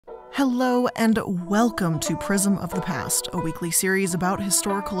Hello and welcome to Prism of the Past, a weekly series about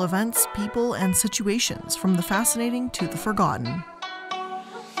historical events, people, and situations from the fascinating to the forgotten.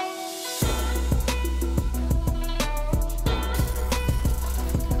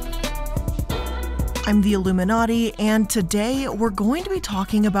 I'm the iilluminaughtii, and today we're going to be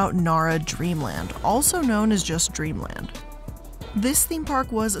talking about Nara Dreamland, also known as just Dreamland. This theme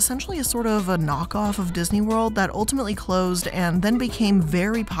park was essentially a sort of a knockoff of Disney World that ultimately closed and then became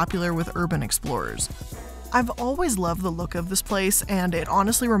very popular with urban explorers. I've always loved the look of this place, and it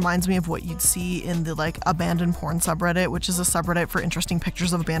honestly reminds me of what you'd see in the abandoned porn subreddit, which is a subreddit for interesting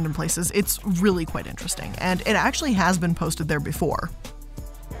pictures of abandoned places. It's really quite interesting, and it actually has been posted there before.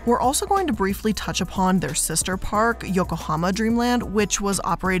 We're also going to briefly touch upon their sister park, Yokohama Dreamland, which was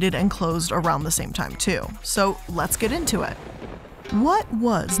operated and closed around the same time too. So let's get into it. What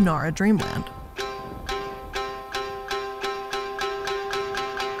was Nara Dreamland?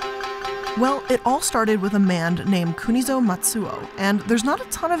 Well, it all started with a man named Kunizo Matsuo, and there's not a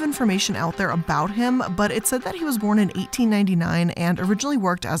ton of information out there about him, but it said that he was born in 1899 and originally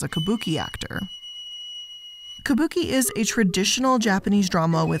worked as a kabuki actor. Kabuki is a traditional Japanese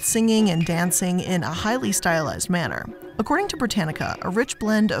drama with singing and dancing in a highly stylized manner. According to Britannica, a rich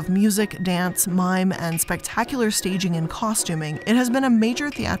blend of music, dance, mime, and spectacular staging and costuming, it has been a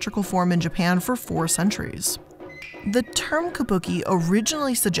major theatrical form in Japan for 4 centuries. The term kabuki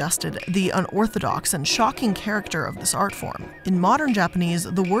originally suggested the unorthodox and shocking character of this art form. In modern Japanese,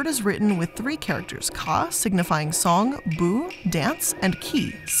 the word is written with 3 characters: ka, signifying song, bu, dance, and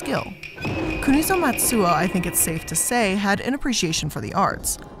ki, skill. Kunizo Matsuo, I think it's safe to say, had an appreciation for the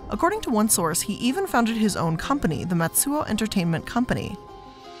arts. According to one source, he even founded his own company, the Matsuo Entertainment Company.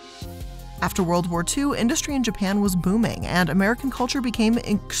 After World War II, industry in Japan was booming, and American culture became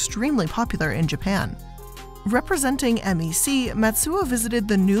extremely popular in Japan. Representing MEC, Matsuo visited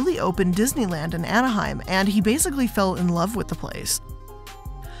the newly opened Disneyland in Anaheim, and he basically fell in love with the place.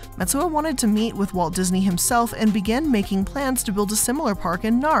 Matsuo wanted to meet with Walt Disney himself and began making plans to build a similar park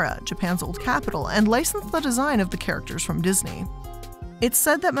in Nara, Japan's old capital, and license the design of the characters from Disney. It's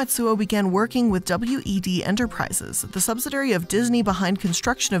said that Matsuo began working with WED Enterprises, the subsidiary of Disney behind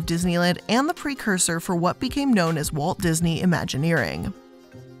construction of Disneyland and the precursor for what became known as Walt Disney Imagineering.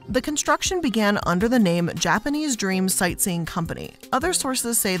 The construction began under the name Japanese Dream Sightseeing Company. Other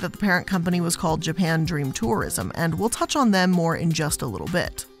sources say that the parent company was called Japan Dream Tourism, and we'll touch on them more in just a little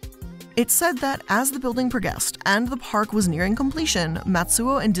bit. It's said that as the building progressed and the park was nearing completion,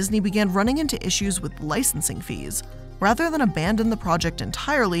 Matsuo and Disney began running into issues with licensing fees. Rather than abandon the project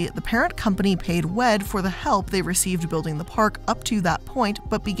entirely, the parent company paid WED for the help they received building the park up to that point,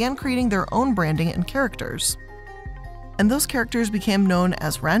 but began creating their own branding and characters. And those characters became known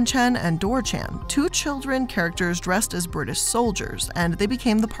as Ran-chan and Dor-chan, 2 children characters dressed as British soldiers, and they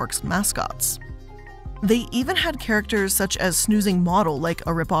became the park's mascots. They even had characters such as Snoozing Model, like a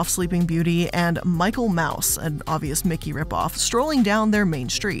ripoff Sleeping Beauty, and Michael Mouse, an obvious Mickey ripoff, strolling down their main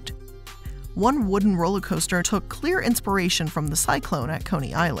street. One wooden roller coaster took clear inspiration from the Cyclone at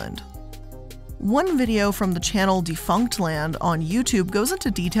Coney Island. One video from the channel Defunctland on YouTube goes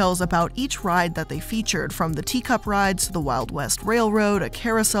into details about each ride that they featured, from the teacup rides to the Wild West Railroad, a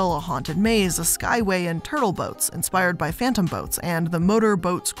carousel, a haunted maze, a skyway, and turtle boats, inspired by Phantom Boats, and the Motor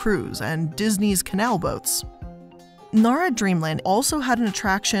Boats Cruise, and Disney's Canal Boats. Nara Dreamland also had an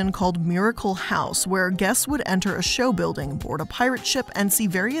attraction called Miracle House, where guests would enter a show building, board a pirate ship, and see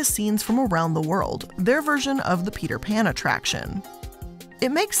various scenes from around the world, their version of the Peter Pan attraction.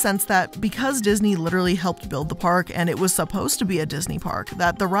 It makes sense that because Disney literally helped build the park and it was supposed to be a Disney park,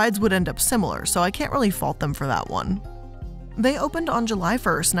 that the rides would end up similar, so I can't really fault them for that one. They opened on July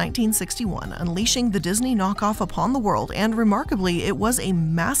 1st, 1961, unleashing the Disney knockoff upon the world, and remarkably, it was a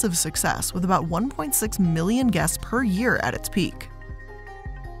massive success with about 1.6 million guests per year at its peak.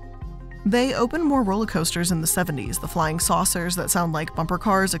 They opened more roller coasters in the 70s, the flying saucers that sound like bumper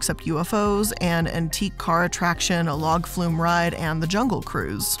cars except UFOs, an antique car attraction, a log flume ride, and the Jungle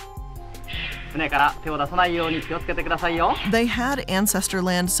Cruise. They had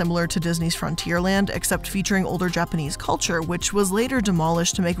Ancestorland similar to Disney's Frontierland, except featuring older Japanese culture, which was later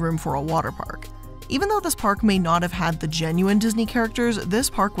demolished to make room for a water park. Even though this park may not have had the genuine Disney characters, this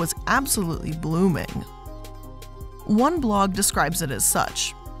park was absolutely blooming. One blog describes it as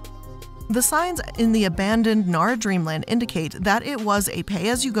such. The signs in the abandoned Nara Dreamland indicate that it was a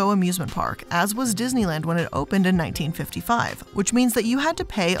pay-as-you-go amusement park, as was Disneyland when it opened in 1955, which means that you had to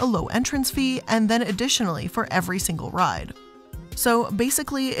pay a low entrance fee and then additionally for every single ride. So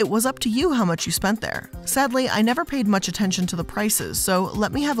basically, it was up to you how much you spent there. Sadly, I never paid much attention to the prices, so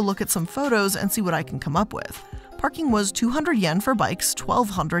let me have a look at some photos and see what I can come up with. Parking was 200 yen for bikes,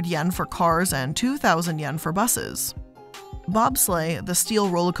 1,200 yen for cars, and 2,000 yen for buses. Bobsleigh, the steel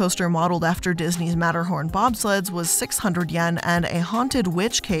roller coaster modeled after Disney's Matterhorn bobsleds, was 600 yen, and a haunted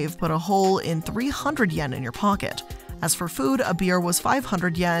witch cave put a hole in 300 yen in your pocket. As for food, a beer was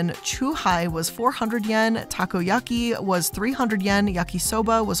 500 yen, chuhai was 400 yen, takoyaki was 300 yen,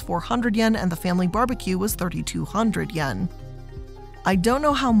 yakisoba was 400 yen, and the family barbecue was 3,200 yen. I don't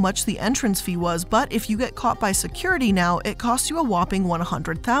know how much the entrance fee was, but if you get caught by security now, it costs you a whopping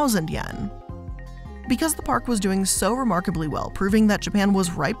 100,000 yen. Because the park was doing so remarkably well, proving that Japan was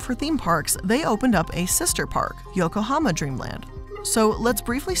ripe for theme parks, they opened up a sister park, Yokohama Dreamland. So let's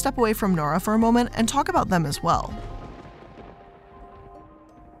briefly step away from Nara for a moment and talk about them as well.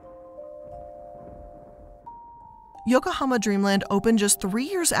 Yokohama Dreamland opened just 3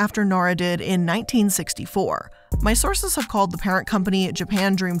 years after Nara did in 1964. My sources have called the parent company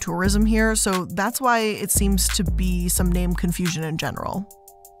Japan Dream Tourism here, so that's why it seems to be some name confusion in general.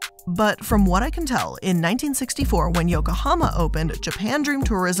 But from what I can tell, in 1964 when Yokohama opened, Japan Dream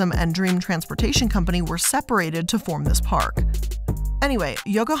Tourism and Dream Transportation Company were separated to form this park. Anyway,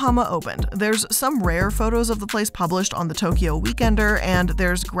 Yokohama opened. There's some rare photos of the place published on the Tokyo Weekender, and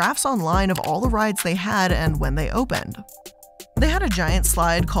there's graphs online of all the rides they had and when they opened. They had a giant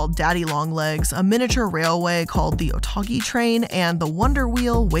slide called Daddy Longlegs, a miniature railway called the Otogi Train, and the Wonder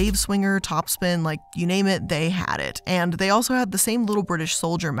Wheel, Wave Swinger, Topspin, like you name it, they had it. And they also had the same little British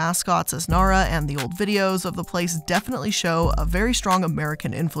soldier mascots as Nara, and the old videos of the place definitely show a very strong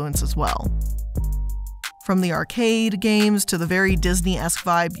American influence as well. From the arcade games to the very Disney-esque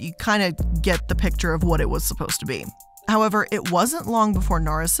vibe, you kind of get the picture of what it was supposed to be. However, it wasn't long before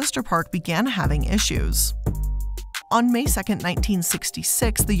Nara's sister park began having issues. On May 2,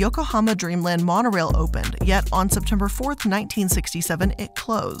 1966, the Yokohama Dreamland monorail opened, yet on September 4, 1967, it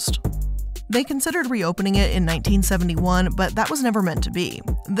closed. They considered reopening it in 1971, but that was never meant to be.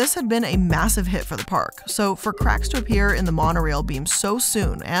 This had been a massive hit for the park, so for cracks to appear in the monorail beam so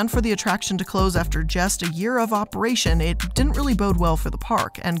soon, and for the attraction to close after just a year of operation, it didn't really bode well for the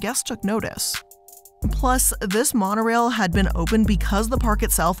park, and guests took notice. Plus, this monorail had been opened because the park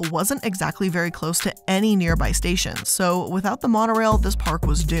itself wasn't exactly very close to any nearby stations, so without the monorail, this park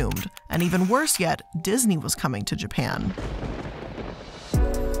was doomed. And even worse yet, Disney was coming to Japan.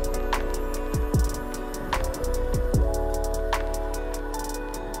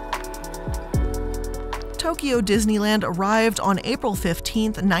 Tokyo Disneyland arrived on April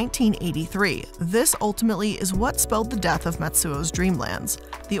 15, 1983. This ultimately is what spelled the death of Matsuo's Dreamlands.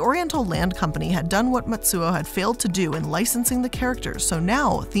 The Oriental Land Company had done what Matsuo had failed to do in licensing the characters, so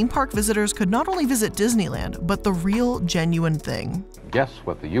now theme park visitors could not only visit Disneyland, but the real, genuine thing. Guess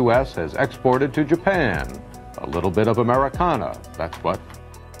what the US has exported to Japan? A little bit of Americana, that's what.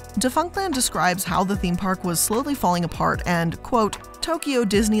 Defunctland describes how the theme park was slowly falling apart and, quote, Tokyo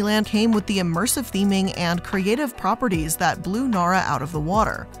Disneyland came with the immersive theming and creative properties that blew Nara out of the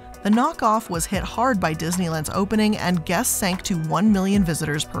water. The knockoff was hit hard by Disneyland's opening, and guests sank to 1 million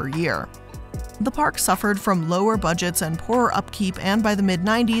visitors per year. The park suffered from lower budgets and poorer upkeep, and by the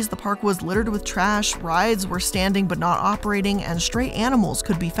mid-90s, the park was littered with trash, rides were standing but not operating, and stray animals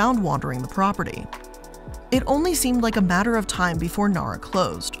could be found wandering the property. It only seemed like a matter of time before Nara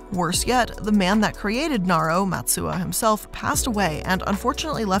closed. Worse yet, the man that created Nara, Matsuo himself, passed away and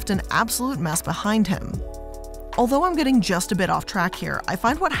unfortunately left an absolute mess behind him. Although I'm getting just a bit off track here, I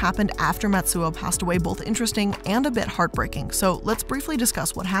find what happened after Matsuo passed away both interesting and a bit heartbreaking, so let's briefly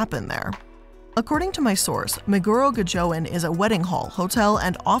discuss what happened there. According to my source, Meguro Gajoin is a wedding hall, hotel,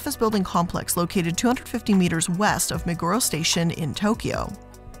 and office building complex located 250 meters west of Meguro Station in Tokyo.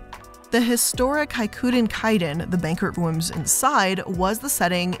 The historic Haikuden Kaiden, the banquet rooms inside, was the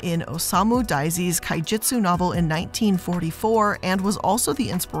setting in Osamu Daizi's Kaijitsu novel in 1944 and was also the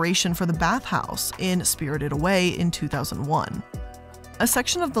inspiration for the bathhouse in Spirited Away in 2001. A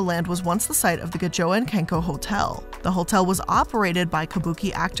section of the land was once the site of the Gajoin Kenko Hotel. The hotel was operated by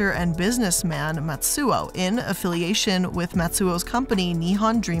kabuki actor and businessman Matsuo in affiliation with Matsuo's company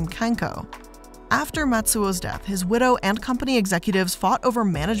Nihon Dream Kenko. After Matsuo's death, his widow and company executives fought over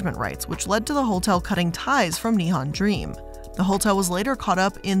management rights, which led to the hotel cutting ties from Nihon Dream. The hotel was later caught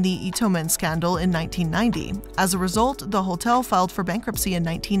up in the Itomen scandal in 1990. As a result, the hotel filed for bankruptcy in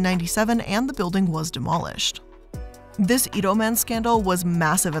 1997 and the building was demolished. This Itomen scandal was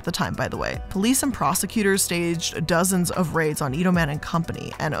massive at the time, by the way. Police and prosecutors staged dozens of raids on Itomen &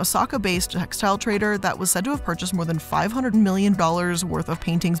 Company, an Osaka-based textile trader that was said to have purchased more than $500 million worth of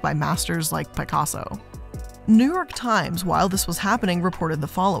paintings by masters like Picasso. New York Times, while this was happening, reported the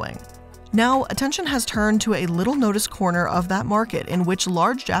following. Now, attention has turned to a little-noticed corner of that market in which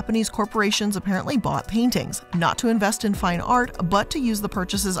large Japanese corporations apparently bought paintings, not to invest in fine art, but to use the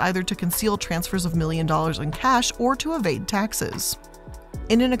purchases either to conceal transfers of $1 million in cash or to evade taxes.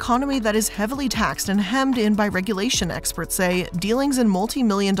 In an economy that is heavily taxed and hemmed in by regulation, experts say, dealings in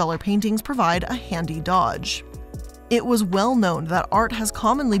multi-million-dollar paintings provide a handy dodge. It was well known that art has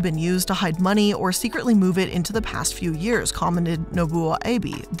commonly been used to hide money or secretly move it into the past few years, commented Nobuo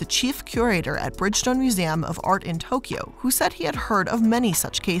Abe, the chief curator at Bridgestone Museum of Art in Tokyo, who said he had heard of many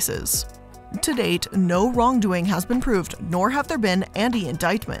such cases. To date, no wrongdoing has been proved, nor have there been any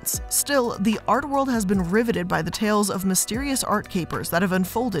indictments. Still, the art world has been riveted by the tales of mysterious art capers that have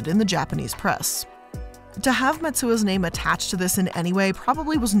unfolded in the Japanese press. To have Matsuo's name attached to this in any way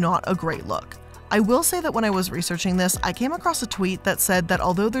probably was not a great look. I will say that when I was researching this, I came across a tweet that said that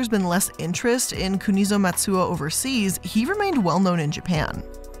although there's been less interest in Kunizo Matsuo overseas, he remained well known in Japan.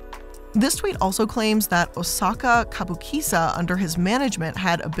 This tweet also claims that Osaka Kabukisa under his management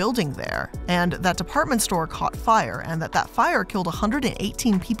had a building there, and that department store caught fire, and that fire killed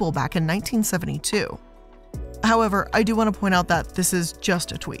 118 people back in 1972. However, I do want to point out that this is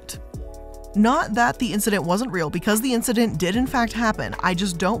just a tweet. Not that the incident wasn't real, because the incident did in fact happen, I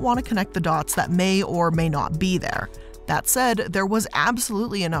just don't want to connect the dots that may or may not be there. That said, there was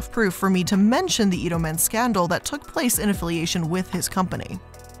absolutely enough proof for me to mention the Ito Men scandal that took place in affiliation with his company.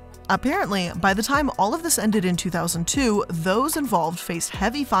 Apparently, by the time all of this ended in 2002, those involved faced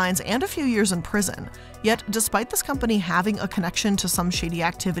heavy fines and a few years in prison. Yet, despite this company having a connection to some shady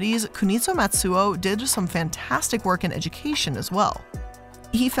activities, Kunizo Matsuo did some fantastic work in education as well.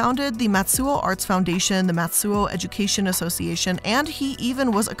 He founded the Matsuo Arts Foundation, the Matsuo Education Association, and he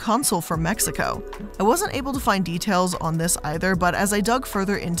even was a consul for Mexico. I wasn't able to find details on this either, but as I dug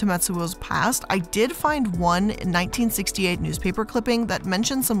further into Matsuo's past, I did find one 1968 newspaper clipping that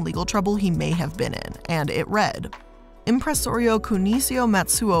mentioned some legal trouble he may have been in, and it read, Impresario Kunizo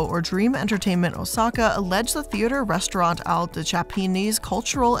Matsuo or Dream Entertainment Osaka alleged the theater restaurant Al de Japanese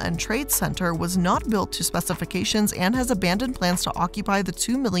Cultural and Trade Center was not built to specifications and has abandoned plans to occupy the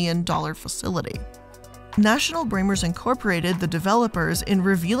 $2 million facility. National Bramers Incorporated, the developers, in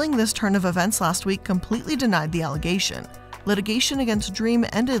revealing this turn of events last week, completely denied the allegation. Litigation against Dream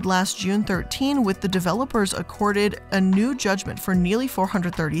ended last June 13, with the developers accorded a new judgment for nearly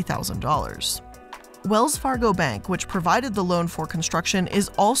 $430,000. Wells Fargo Bank, which provided the loan for construction,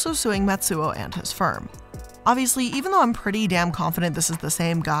 is also suing Matsuo and his firm. Obviously, even though I'm pretty damn confident this is the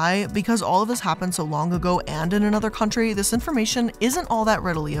same guy, because all of this happened so long ago and in another country, this information isn't all that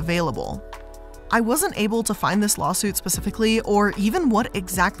readily available. I wasn't able to find this lawsuit specifically, or even what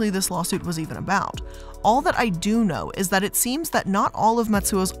exactly this lawsuit was even about. All that I do know is that it seems that not all of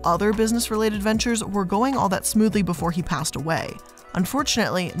Matsuo's other business-related ventures were going all that smoothly before he passed away.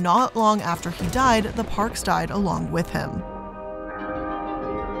 Unfortunately, not long after he died, the parks died along with him.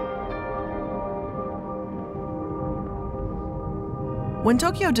 When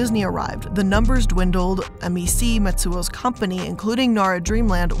Tokyo Disney arrived, the numbers dwindled. MEC, Matsuo's company, including Nara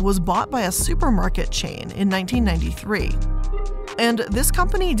Dreamland, was bought by a supermarket chain in 1993. And this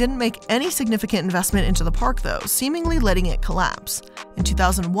company didn't make any significant investment into the park though, seemingly letting it collapse. In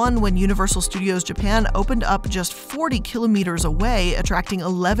 2001, when Universal Studios Japan opened up just 40 kilometers away, attracting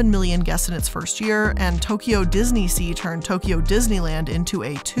 11 million guests in its first year, and Tokyo Disney Sea turned Tokyo Disneyland into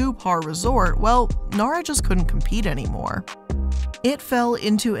a two-par resort, well, Nara just couldn't compete anymore. It fell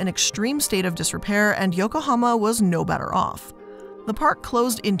into an extreme state of disrepair, and Yokohama was no better off. The park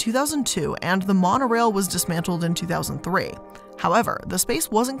closed in 2002, and the monorail was dismantled in 2003. However, the space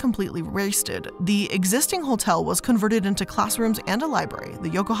wasn't completely wasted. The existing hotel was converted into classrooms and a library. The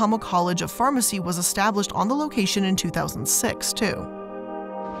Yokohama College of Pharmacy was established on the location in 2006, too.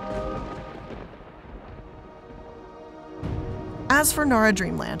 As for Nara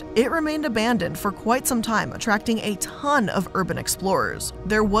Dreamland, it remained abandoned for quite some time, attracting a ton of urban explorers.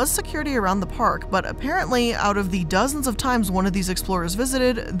 There was security around the park, but apparently, out of the dozens of times one of these explorers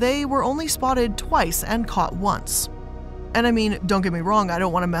visited, they were only spotted twice and caught once. And I mean, don't get me wrong, I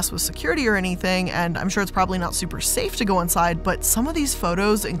don't want to mess with security or anything, and I'm sure it's probably not super safe to go inside, but some of these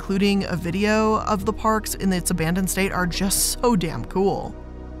photos, including a video of the parks in its abandoned state, are just so damn cool.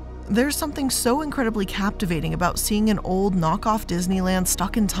 There's something so incredibly captivating about seeing an old knockoff Disneyland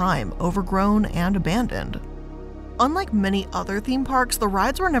stuck in time, overgrown and abandoned. Unlike many other theme parks, the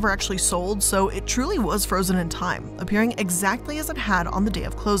rides were never actually sold, so it truly was frozen in time, appearing exactly as it had on the day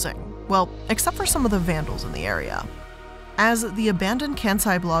of closing. Well, except for some of the vandals in the area. As the abandoned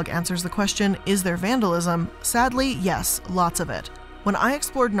Kansai blog answers the question, is there vandalism? Sadly, yes, lots of it. When I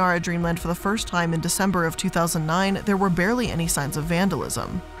explored Nara Dreamland for the first time in December of 2009, there were barely any signs of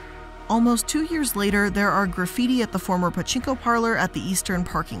vandalism. Almost 2 years later, there are graffiti at the former pachinko parlor at the eastern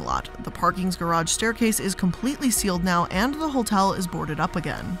parking lot. The parking's garage staircase is completely sealed now, and the hotel is boarded up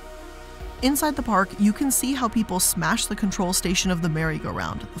again. Inside the park, you can see how people smash the control station of the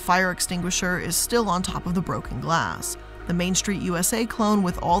merry-go-round. The fire extinguisher is still on top of the broken glass. The Main Street USA clone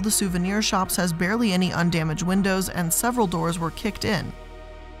with all the souvenir shops has barely any undamaged windows, and several doors were kicked in.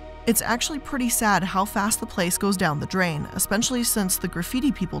 It's actually pretty sad how fast the place goes down the drain, especially since the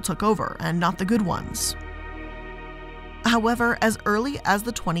graffiti people took over, and not the good ones. However, as early as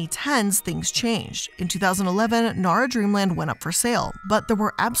the 2010s, things changed. In 2011, Nara Dreamland went up for sale, but there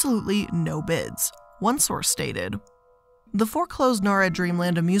were absolutely no bids. One source stated, "The foreclosed Nara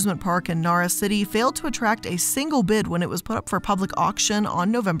Dreamland amusement park in Nara City failed to attract a single bid when it was put up for public auction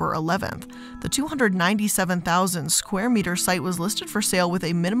on November 11th. The 297,000 square meter site was listed for sale with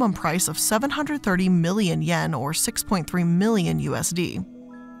a minimum price of 730 million yen or 6.3 million USD.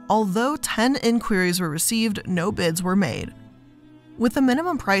 Although 10 inquiries were received, no bids were made. With a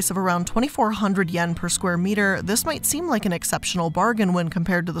minimum price of around 2,400 yen per square meter, this might seem like an exceptional bargain when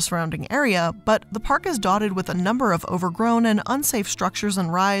compared to the surrounding area, but the park is dotted with a number of overgrown and unsafe structures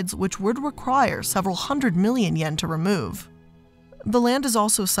and rides which would require several hundred million yen to remove. The land is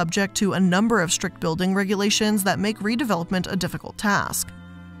also subject to a number of strict building regulations that make redevelopment a difficult task.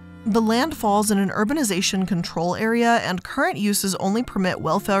 The land falls in an urbanization control area, and current uses only permit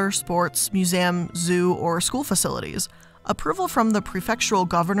welfare, sports, museum, zoo, or school facilities. Approval from the prefectural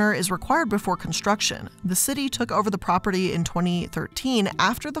governor is required before construction. The city took over the property in 2013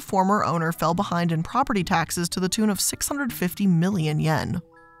 after the former owner fell behind in property taxes to the tune of 650 million yen.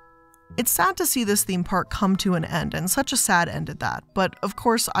 It's sad to see this theme park come to an end, and such a sad end at that, but of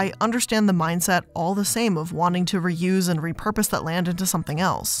course I understand the mindset all the same of wanting to reuse and repurpose that land into something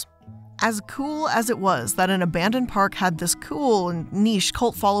else. As cool as it was that an abandoned park had this cool and niche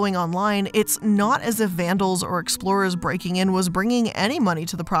cult following online, it's not as if vandals or explorers breaking in was bringing any money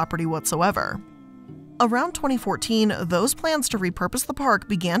to the property whatsoever. Around 2014, those plans to repurpose the park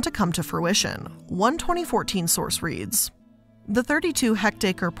began to come to fruition. One 2014 source reads, "The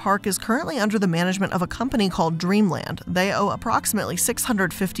 32-hectare park is currently under the management of a company called Dreamland. They owe approximately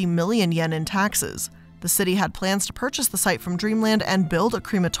 650 million yen in taxes. The city had plans to purchase the site from Dreamland and build a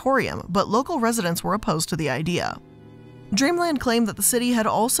crematorium, but local residents were opposed to the idea. Dreamland claimed that the city had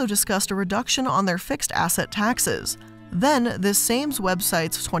also discussed a reduction on their fixed asset taxes. Then, this same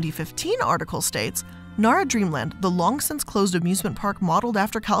website's 2015 article states, Nara Dreamland, the long-since closed amusement park modeled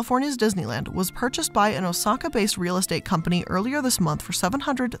after California's Disneyland, was purchased by an Osaka-based real estate company earlier this month for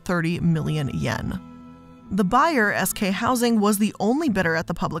 730 million yen. The buyer, SK Housing, was the only bidder at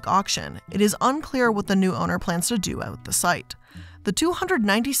the public auction. It is unclear what the new owner plans to do at the site. The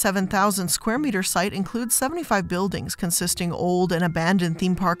 297,000 square meter site includes 75 buildings consisting old and abandoned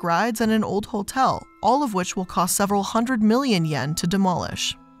theme park rides and an old hotel, all of which will cost several hundred million yen to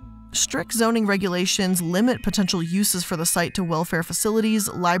demolish. Strict zoning regulations limit potential uses for the site to welfare facilities,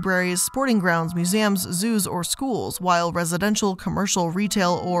 libraries, sporting grounds, museums, zoos, or schools, while residential, commercial,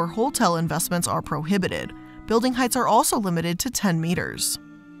 retail, or hotel investments are prohibited. Building heights are also limited to 10 meters.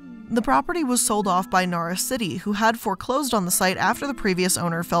 The property was sold off by Nara City, who had foreclosed on the site after the previous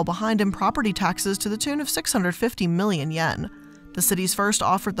owner fell behind in property taxes to the tune of 650 million yen. The city's first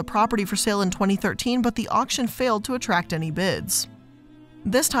offered the property for sale in 2013, but the auction failed to attract any bids.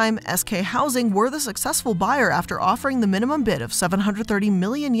 This time, SK Housing were the successful buyer after offering the minimum bid of 730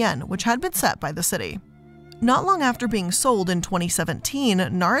 million yen, which had been set by the city. Not long after being sold in 2017,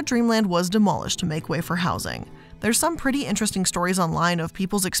 Nara Dreamland was demolished to make way for housing. There's some pretty interesting stories online of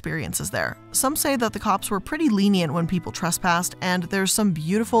people's experiences there. Some say that the cops were pretty lenient when people trespassed, and there's some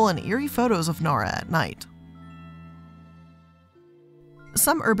beautiful and eerie photos of Nara at night.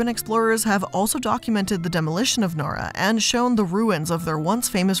 Some urban explorers have also documented the demolition of Nara and shown the ruins of their once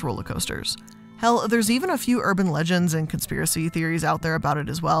famous roller coasters. Hell, there's even a few urban legends and conspiracy theories out there about it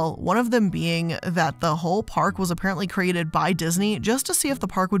as well, one of them being that the whole park was apparently created by Disney just to see if the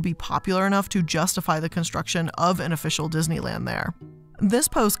park would be popular enough to justify the construction of an official Disneyland there. This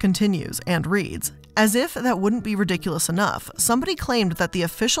post continues and reads, "As if that wouldn't be ridiculous enough, somebody claimed that the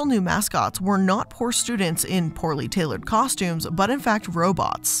official new mascots were not poor students in poorly tailored costumes, but in fact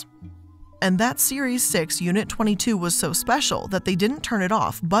robots. And that Series 6 Unit 22 was so special that they didn't turn it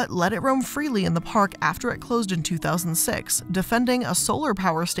off, but let it roam freely in the park after it closed in 2006, defending a solar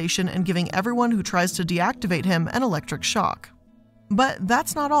power station and giving everyone who tries to deactivate him an electric shock." But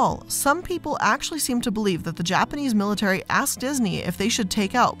that's not all. Some people actually seem to believe that the Japanese military asked Disney if they should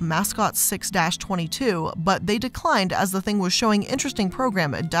take out Mascot 6-22, but they declined as the thing was showing interesting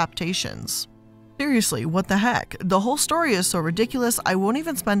program adaptations. Seriously, what the heck? The whole story is so ridiculous, I won't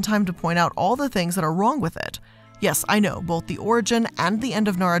even spend time to point out all the things that are wrong with it. Yes, I know, both the origin and the end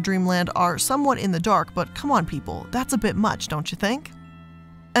of Nara Dreamland are somewhat in the dark, but come on people, that's a bit much, don't you think?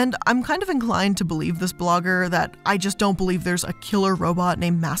 And I'm kind of inclined to believe this blogger that I just don't believe there's a killer robot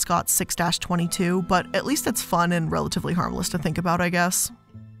named Mascot 6-22, but at least it's fun and relatively harmless to think about, I guess.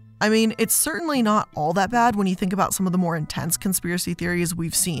 I mean, it's certainly not all that bad when you think about some of the more intense conspiracy theories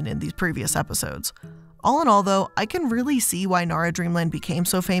we've seen in these previous episodes. All in all, though, I can really see why Nara Dreamland became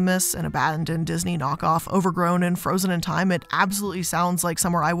so famous, an abandoned Disney knockoff, overgrown and frozen in time. It absolutely sounds like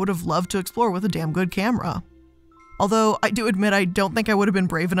somewhere I would have loved to explore with a damn good camera. Although, I do admit I don't think I would have been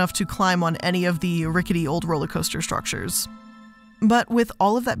brave enough to climb on any of the rickety old roller coaster structures. But with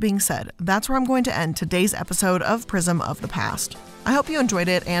all of that being said, that's where I'm going to end today's episode of Prism of the Past. I hope you enjoyed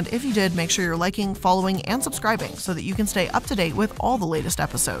it, and if you did, make sure you're liking, following, and subscribing so that you can stay up to date with all the latest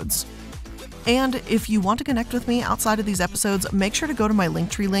episodes. And if you want to connect with me outside of these episodes, make sure to go to my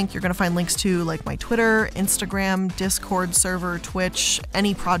Linktree link. You're going to find links to like my Twitter, Instagram, Discord server, Twitch,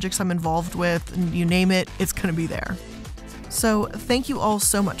 any projects I'm involved with, and you name it, it's going to be there. So thank you all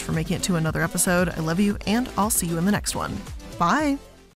so much for making it to another episode. I love you, and I'll see you in the next one. Bye!